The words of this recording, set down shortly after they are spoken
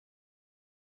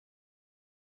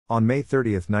On May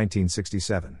 30,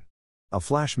 1967, a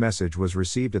flash message was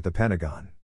received at the Pentagon.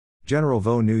 General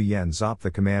Vo Nguyen Giap, the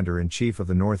commander-in-chief of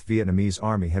the North Vietnamese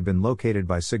Army, had been located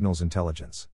by signals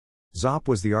intelligence. Giap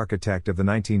was the architect of the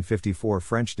 1954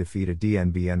 French defeat at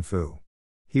Dien Bien Phu.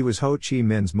 He was Ho Chi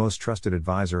Minh's most trusted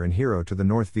advisor and hero to the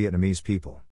North Vietnamese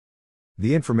people.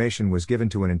 The information was given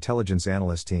to an intelligence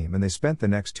analyst team, and they spent the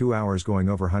next 2 hours going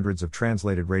over hundreds of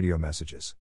translated radio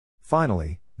messages.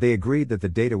 Finally, they agreed that the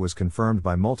data was confirmed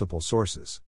by multiple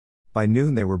sources. By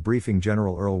noon they were briefing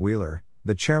General Earl Wheeler,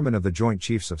 the chairman of the Joint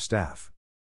Chiefs of Staff.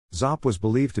 Giap was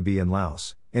believed to be in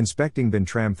Laos, inspecting Binh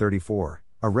Tram 34,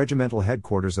 a regimental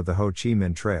headquarters of the Ho Chi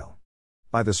Minh Trail.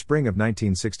 By the spring of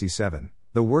 1967,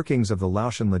 the workings of the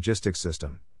Laotian logistics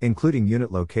system, including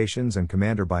unit locations and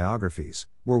commander biographies,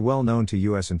 were well known to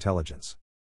U.S. intelligence.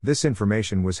 This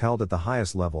information was held at the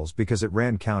highest levels because it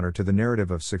ran counter to the narrative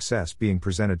of success being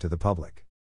presented to the public.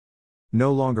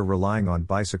 No longer relying on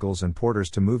bicycles and porters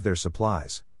to move their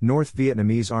supplies, North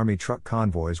Vietnamese Army truck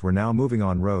convoys were now moving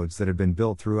on roads that had been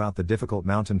built throughout the difficult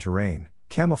mountain terrain,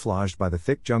 camouflaged by the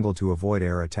thick jungle to avoid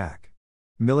air attack.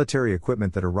 Military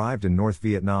equipment that arrived in North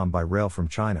Vietnam by rail from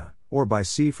China, or by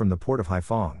sea from the port of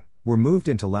Haiphong, were moved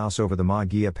into Laos over the Ma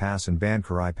Gia Pass and Ban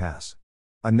Karai Pass.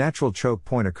 A natural choke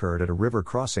point occurred at a river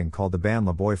crossing called the Ban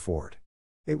La Boi Ford.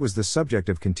 It was the subject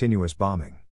of continuous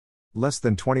bombing. Less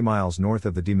than 20 miles north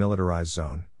of the demilitarized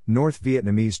zone, North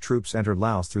Vietnamese troops entered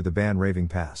Laos through the Ban Raving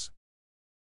Pass.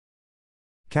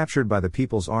 Captured by the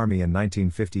People's Army in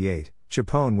 1958,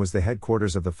 Chapone was the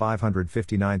headquarters of the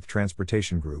 559th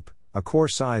Transportation Group, a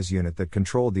corps-size unit that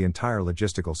controlled the entire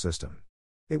logistical system.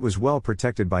 It was well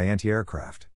protected by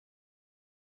anti-aircraft.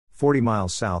 40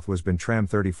 miles south was Binh Tram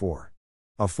 34.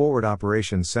 A forward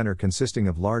operations center consisting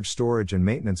of large storage and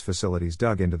maintenance facilities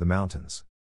dug into the mountains.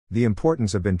 The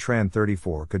importance of Binh Tram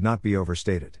 34 could not be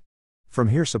overstated. From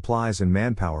here supplies and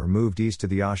manpower moved east to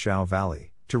the A Shau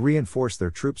Valley, to reinforce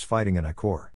their troops fighting in I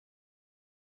Corps.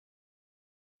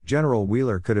 General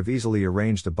Wheeler could have easily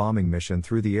arranged a bombing mission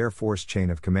through the Air Force chain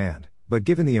of command, but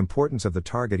given the importance of the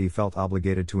target he felt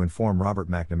obligated to inform Robert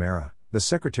McNamara, the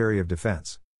Secretary of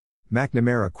Defense.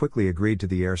 McNamara quickly agreed to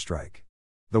the airstrike.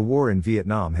 The war in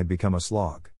Vietnam had become a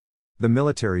slog. The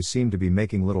military seemed to be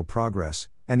making little progress,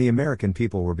 and the American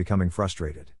people were becoming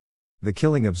frustrated. The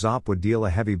killing of Giap would deal a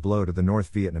heavy blow to the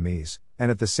North Vietnamese, and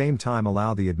at the same time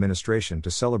allow the administration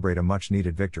to celebrate a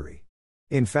much-needed victory.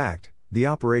 In fact, the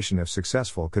operation, if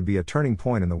successful, could be a turning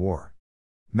point in the war.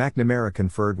 McNamara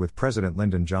conferred with President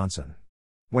Lyndon Johnson.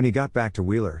 When he got back to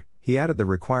Wheeler, he added the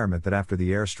requirement that after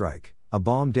the airstrike, a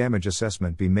bomb damage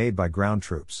assessment be made by ground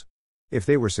troops. If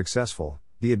they were successful,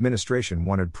 the administration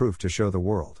wanted proof to show the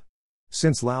world.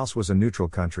 Since Laos was a neutral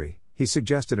country, he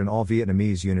suggested an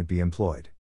all-Vietnamese unit be employed.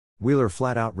 Wheeler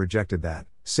flat out rejected that,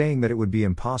 saying that it would be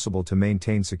impossible to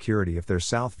maintain security if their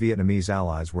South Vietnamese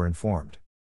allies were informed.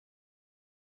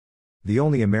 The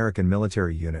only American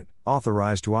military unit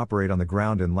authorized to operate on the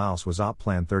ground in Laos was OP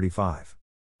Plan 35.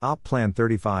 OP Plan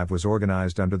 35 was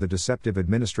organized under the deceptive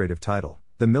administrative title,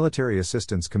 the Military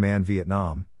Assistance Command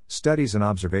Vietnam, Studies and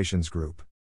Observations Group.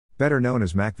 Better known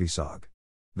as MACV-SOG.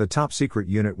 The top-secret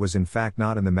unit was in fact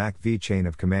not in the MACV chain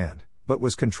of command, but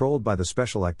was controlled by the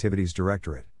Special Activities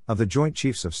Directorate of the Joint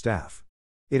Chiefs of Staff.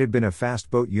 It had been a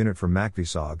fast boat unit from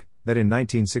MACV-SOG that in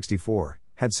 1964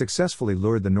 had successfully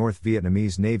lured the North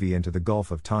Vietnamese Navy into the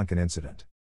Gulf of Tonkin incident.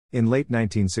 In late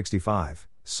 1965,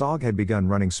 SOG had begun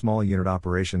running small unit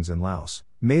operations in Laos,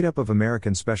 made up of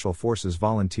American Special Forces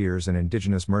volunteers and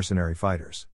indigenous mercenary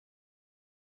fighters.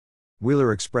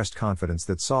 Wheeler expressed confidence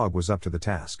that SOG was up to the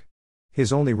task.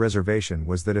 His only reservation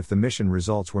was that if the mission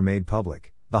results were made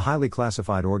public, the highly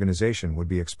classified organization would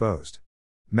be exposed.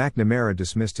 McNamara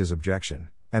dismissed his objection,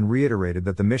 and reiterated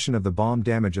that the mission of the Bomb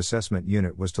Damage Assessment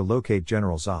Unit was to locate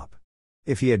General Giap.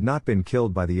 If he had not been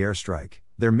killed by the airstrike,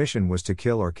 their mission was to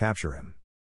kill or capture him.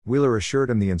 Wheeler assured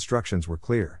him the instructions were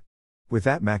clear. With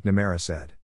that, McNamara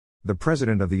said, "The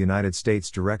President of the United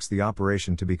States directs the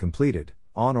operation to be completed,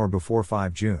 on or before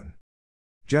 5 June.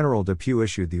 General Depew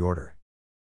issued the order."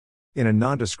 In a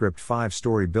nondescript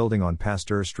 5-story building on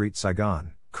Pasteur Street,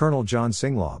 Saigon, Colonel John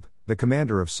Singlaub, the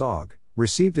commander of SOG,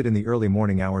 received it in the early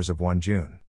morning hours of 1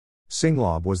 June.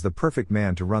 Singlaub was the perfect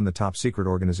man to run the top-secret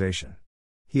organization.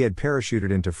 He had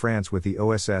parachuted into France with the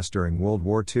OSS during World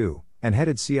War II, and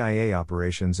headed CIA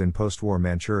operations in post-war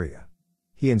Manchuria.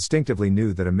 He instinctively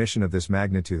knew that a mission of this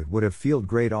magnitude would have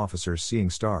field-grade officers seeing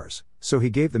stars, so he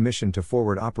gave the mission to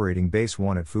Forward Operating Base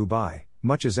 1 at Phu Bai,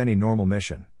 much as any normal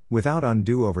mission, without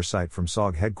undue oversight from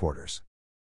SOG headquarters.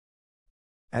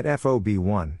 At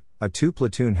FOB-1, a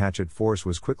 2-platoon hatchet force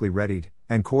was quickly readied,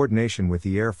 and coordination with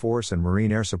the Air Force and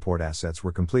Marine Air Support assets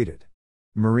were completed.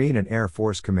 Marine and Air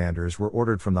Force commanders were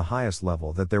ordered from the highest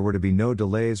level that there were to be no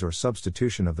delays or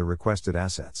substitution of the requested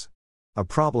assets. A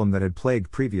problem that had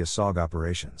plagued previous SOG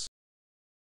operations.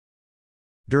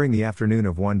 During the afternoon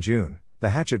of 1 June,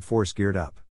 the Hatchet Force geared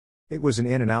up. It was an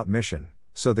in and out mission,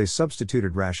 so they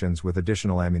substituted rations with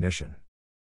additional ammunition.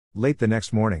 Late the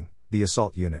next morning, the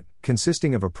assault unit,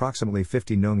 consisting of approximately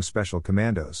 50 Nung Special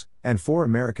Commandos, and 4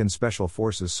 American Special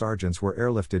Forces sergeants were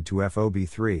airlifted to FOB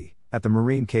 3, at the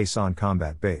Marine Quai Son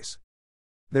combat base.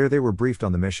 There they were briefed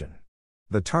on the mission.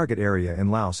 The target area in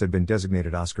Laos had been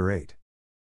designated Oscar 8.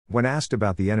 When asked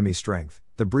about the enemy strength,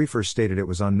 the briefers stated it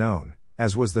was unknown,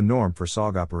 as was the norm for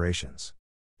SOG operations.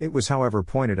 It was however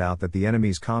pointed out that the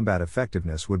enemy's combat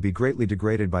effectiveness would be greatly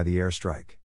degraded by the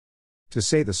airstrike. To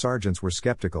say the sergeants were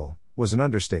skeptical, was an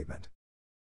understatement.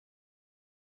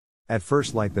 At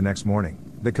first light the next morning,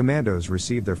 the commandos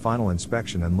received their final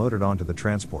inspection and loaded onto the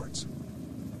transports.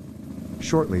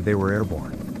 Shortly they were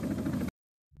airborne.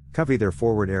 Covey, their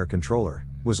forward air controller,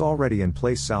 was already in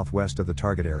place southwest of the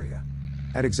target area.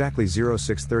 At exactly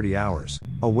 0630 hours,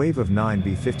 a wave of 9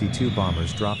 B-52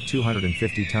 bombers dropped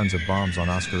 250 tons of bombs on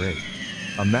Oscar 8.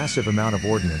 A massive amount of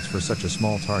ordnance for such a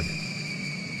small target.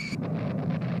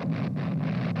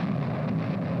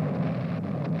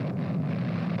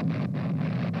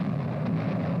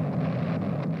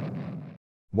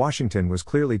 Washington was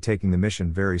clearly taking the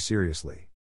mission very seriously.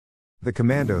 The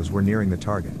commandos were nearing the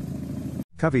target.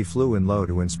 Covey flew in low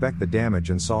to inspect the damage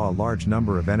and saw a large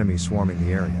number of enemies swarming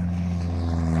the area.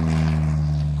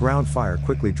 Ground fire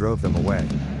quickly drove them away.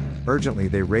 Urgently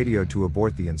they radioed to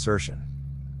abort the insertion.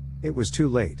 It was too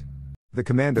late. The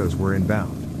commandos were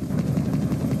inbound.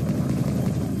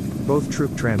 Both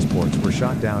troop transports were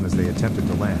shot down as they attempted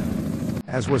to land,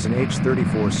 as was an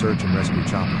H-34 search and rescue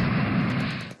chopper.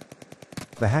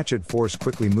 The Hatchet Force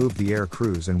quickly moved the air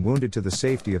crews and wounded to the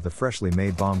safety of the freshly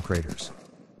made bomb craters.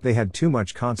 They had too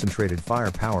much concentrated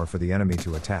firepower for the enemy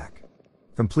to attack.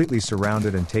 Completely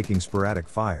surrounded and taking sporadic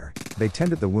fire, they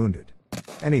tended the wounded.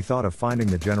 Any thought of finding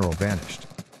the general vanished.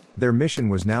 Their mission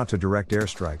was now to direct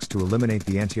airstrikes to eliminate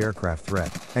the anti-aircraft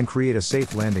threat, and create a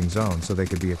safe landing zone so they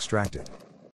could be extracted.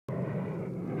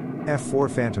 F-4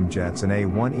 Phantom jets and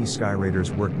A-1E Sky Raiders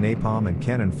worked napalm and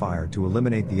cannon fire to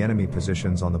eliminate the enemy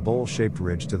positions on the bowl-shaped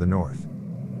ridge to the north.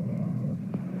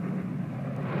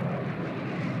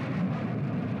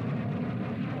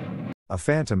 A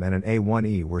Phantom and an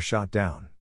A-1E were shot down.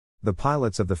 The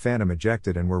pilots of the Phantom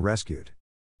ejected and were rescued.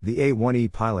 The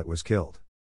A-1E pilot was killed.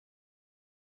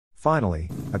 Finally,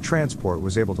 a transport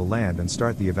was able to land and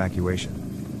start the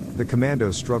evacuation. The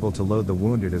commandos struggled to load the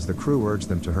wounded as the crew urged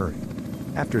them to hurry.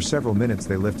 After several minutes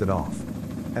they lifted off.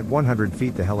 At 100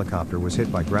 feet the helicopter was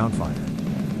hit by ground fire.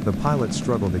 The pilot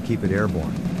struggled to keep it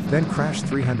airborne, then crashed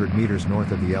 300 meters north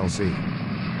of the LZ.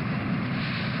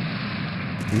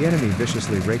 The enemy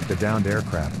viciously raked the downed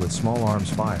aircraft with small arms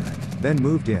fire, then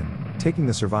moved in, taking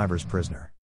the survivors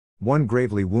prisoner. One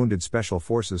gravely wounded Special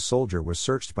Forces soldier was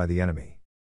searched by the enemy.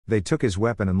 They took his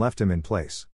weapon and left him in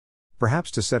place. Perhaps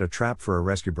to set a trap for a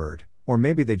rescue bird, or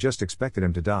maybe they just expected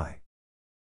him to die.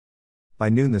 By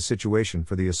noon the situation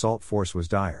for the assault force was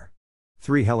dire.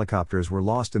 3 helicopters were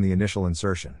lost in the initial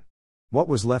insertion. What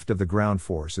was left of the ground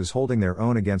force is holding their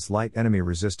own against light enemy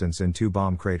resistance in 2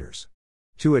 bomb craters.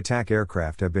 2 attack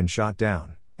aircraft have been shot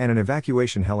down, and an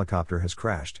evacuation helicopter has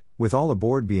crashed, with all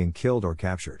aboard being killed or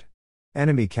captured.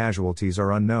 Enemy casualties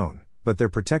are unknown, but their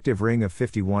protective ring of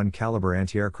 51 caliber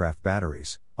anti-aircraft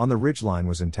batteries on the ridgeline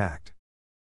was intact.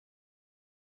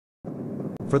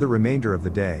 For the remainder of the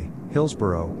day,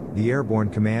 Hillsborough, the Airborne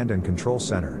Command and Control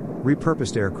Center,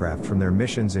 repurposed aircraft from their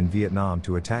missions in Vietnam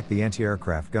to attack the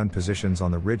anti-aircraft gun positions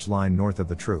on the ridgeline north of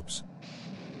the troops.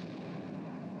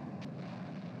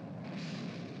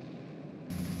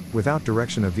 Without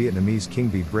direction, a Vietnamese King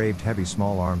Bee braved heavy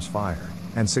small arms fire,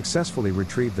 and successfully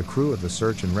retrieved the crew of the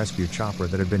search and rescue chopper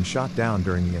that had been shot down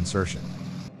during the insertion.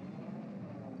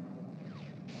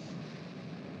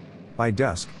 By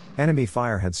dusk, enemy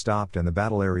fire had stopped and the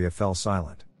battle area fell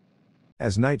silent.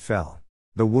 As night fell,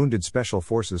 the wounded Special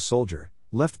Forces soldier,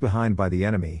 left behind by the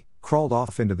enemy, crawled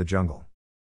off into the jungle.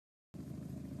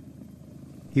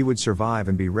 He would survive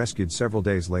and be rescued several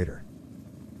days later.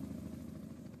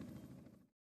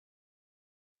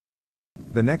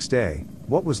 The next day,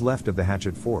 what was left of the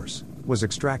Hatchet Force was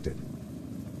extracted.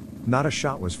 Not a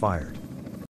shot was fired.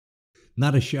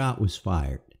 Not a shot was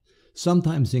fired.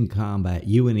 Sometimes in combat,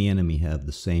 you and the enemy have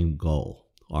the same goal.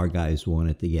 Our guys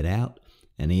wanted to get out,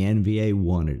 and the NVA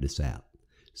wanted us out.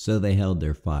 So they held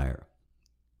their fire.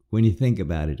 When you think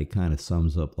about it, it kind of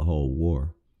sums up the whole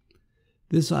war.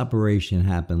 This operation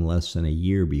happened less than a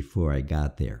year before I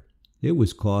got there. It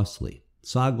was costly.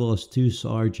 SOG lost 2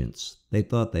 sergeants. They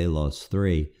thought they lost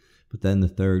 3, but then the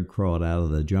third crawled out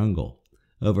of the jungle.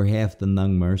 Over half the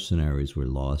Nung mercenaries were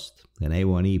lost. An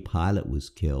A-1E pilot was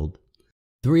killed.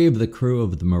 3 of the crew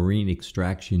of the Marine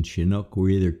extraction Chinook were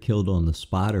either killed on the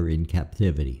spot or in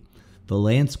captivity. The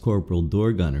Lance Corporal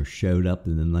Doorgunner showed up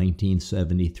in the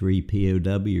 1973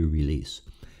 POW release.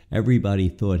 Everybody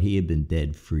thought he had been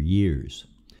dead for years.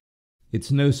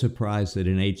 It's no surprise that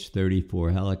an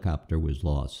H-34 helicopter was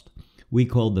lost. We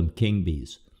called them King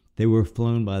Bees. They were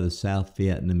flown by the South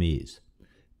Vietnamese.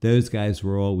 Those guys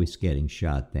were always getting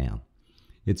shot down.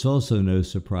 It's also no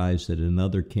surprise that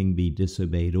another King Bee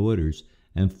disobeyed orders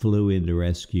and flew in to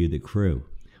rescue the crew,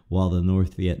 while the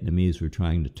North Vietnamese were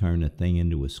trying to turn the thing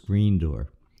into a screen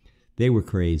door. They were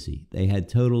crazy. They had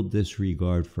total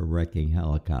disregard for wrecking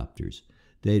helicopters.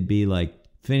 They'd be like,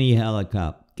 "Finny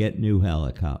helicop, get new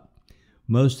helicop."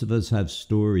 Most of us have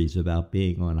stories about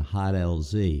being on a hot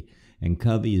LZ, and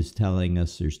Covey is telling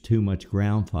us there's too much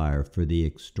ground fire for the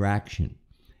extraction.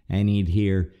 And he'd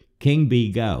hear, "King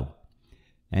Bee, go,"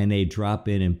 and they'd drop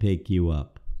in and pick you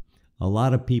up. A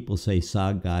lot of people say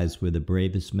SOG guys were the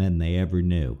bravest men they ever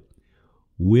knew.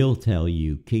 We'll tell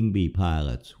you King Bee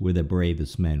pilots were the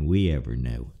bravest men we ever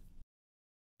knew.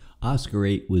 Oscar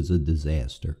 8 was a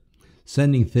disaster.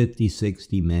 Sending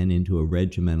 50-60 men into a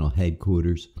regimental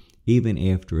headquarters, even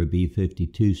after a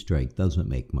B-52 strike, doesn't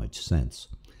make much sense.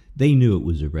 They knew it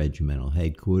was a regimental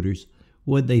headquarters.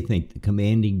 What'd they think? The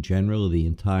commanding general of the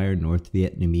entire North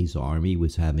Vietnamese Army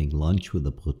was having lunch with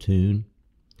a platoon?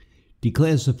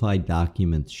 Declassified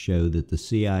documents show that the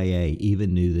CIA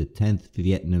even knew the 10th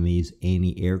Vietnamese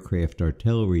Anti-Aircraft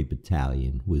Artillery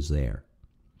Battalion was there.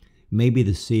 Maybe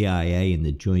the CIA and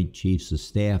the Joint Chiefs of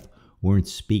Staff weren't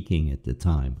speaking at the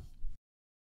time.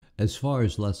 As far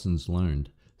as lessons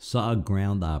learned, SOG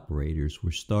ground operators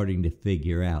were starting to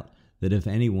figure out that if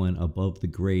anyone above the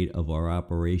grade of our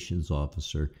operations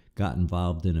officer got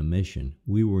involved in a mission,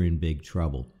 we were in big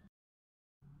trouble.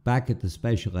 Back at the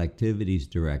Special Activities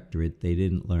Directorate, they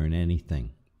didn't learn anything.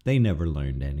 They never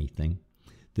learned anything.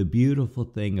 The beautiful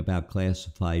thing about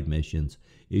classified missions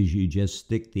is you just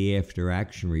stick the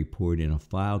after-action report in a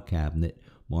file cabinet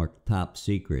marked top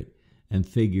secret and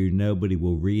figure nobody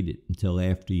will read it until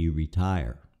after you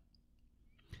retire.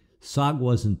 SOG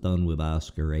wasn't done with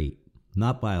Oscar 8,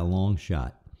 not by a long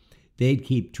shot. They'd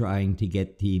keep trying to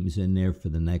get teams in there for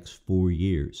the next 4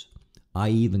 years. I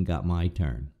even got my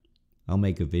turn. I'll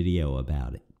make a video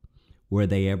about it. Were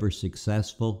they ever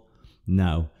successful?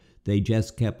 No, they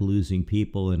just kept losing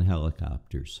people and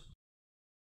helicopters.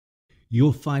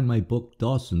 You'll find my book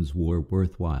Dawson's War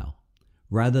worthwhile.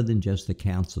 Rather than just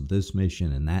accounts of this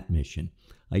mission and that mission,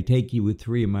 I take you with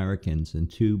 3 Americans and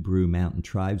 2 Brew Mountain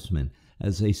tribesmen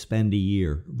as they spend a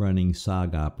year running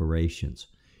SOG operations.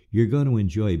 You're going to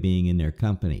enjoy being in their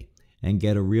company and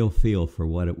get a real feel for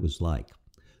what it was like.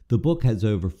 The book has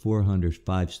over 400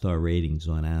 5-star ratings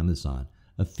on Amazon,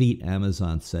 a feat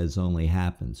Amazon says only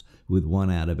happens with 1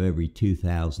 out of every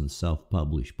 2,000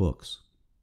 self-published books.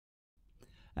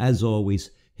 As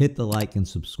always, hit the like and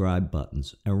subscribe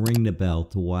buttons and ring the bell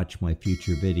to watch my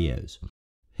future videos.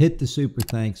 Hit the super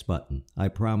thanks button. I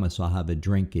promise I'll have a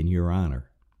drink in your honor.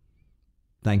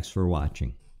 Thanks for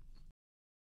watching.